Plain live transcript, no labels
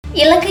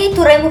இலங்கை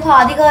துறைமுக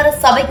அதிகார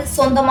சபைக்கு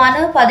சொந்தமான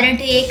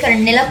 18 ஏக்கர்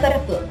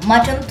நிலப்பரப்பு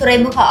மற்றும்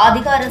துறைமுக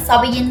அதிகார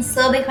சபையின்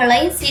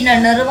சேவைகளை சீன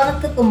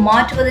நிறுவனத்துக்கு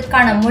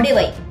மாற்றுவதற்கான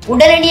முடிவை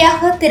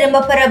உடனடியாக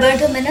திரும்ப பெற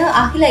வேண்டும் என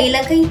அகில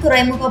இலங்கை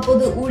துறைமுக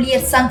பொது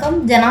ஊழியர் சங்கம்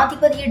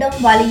ஜனாதிபதியிடம்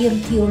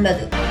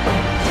வலியுறுத்தியுள்ளது.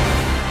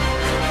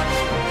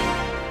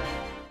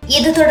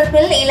 இது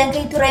தொடர்பில்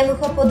இலங்கை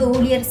துறைமுக பொது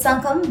ஊழியர்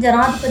சங்கம்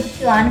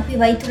ஜனாதிபதிக்கு அனுப்பி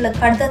வைத்துள்ள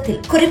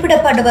கடிதத்தில்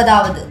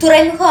குறிப்பிடப்படுவதாவது: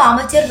 துறைமுக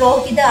அமைச்சர்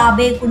ரோஹித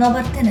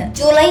அபேகுணவர்தன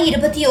ஜூலை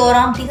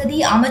 21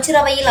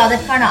 அமைச்சரவையில்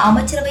அதற்கான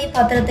அமைச்சரவை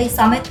பத்திரத்தை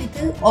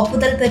சமர்ப்பித்து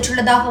ஒப்புதல்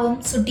பெற்றுள்ளதாகவும்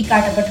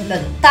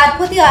சுட்டிக்காட்டப்பட்டுள்ளது.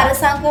 தற்போதைய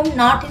அரசாங்கம்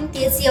நாட்டின்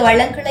தேசிய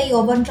வளங்களை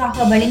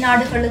ஒவ்வொன்றாக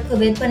வெளிநாடுகளுக்கு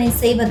விற்பனை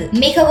செய்வது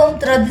மிகவும்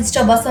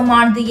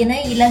துரதிருஷ்டவசமானது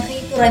என இலங்கை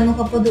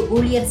துறைமுக பொது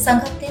ஊழியர்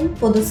சங்கத்தின்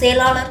பொதுச்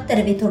செயலாளர்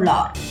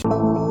தெரிவித்துள்ளார்.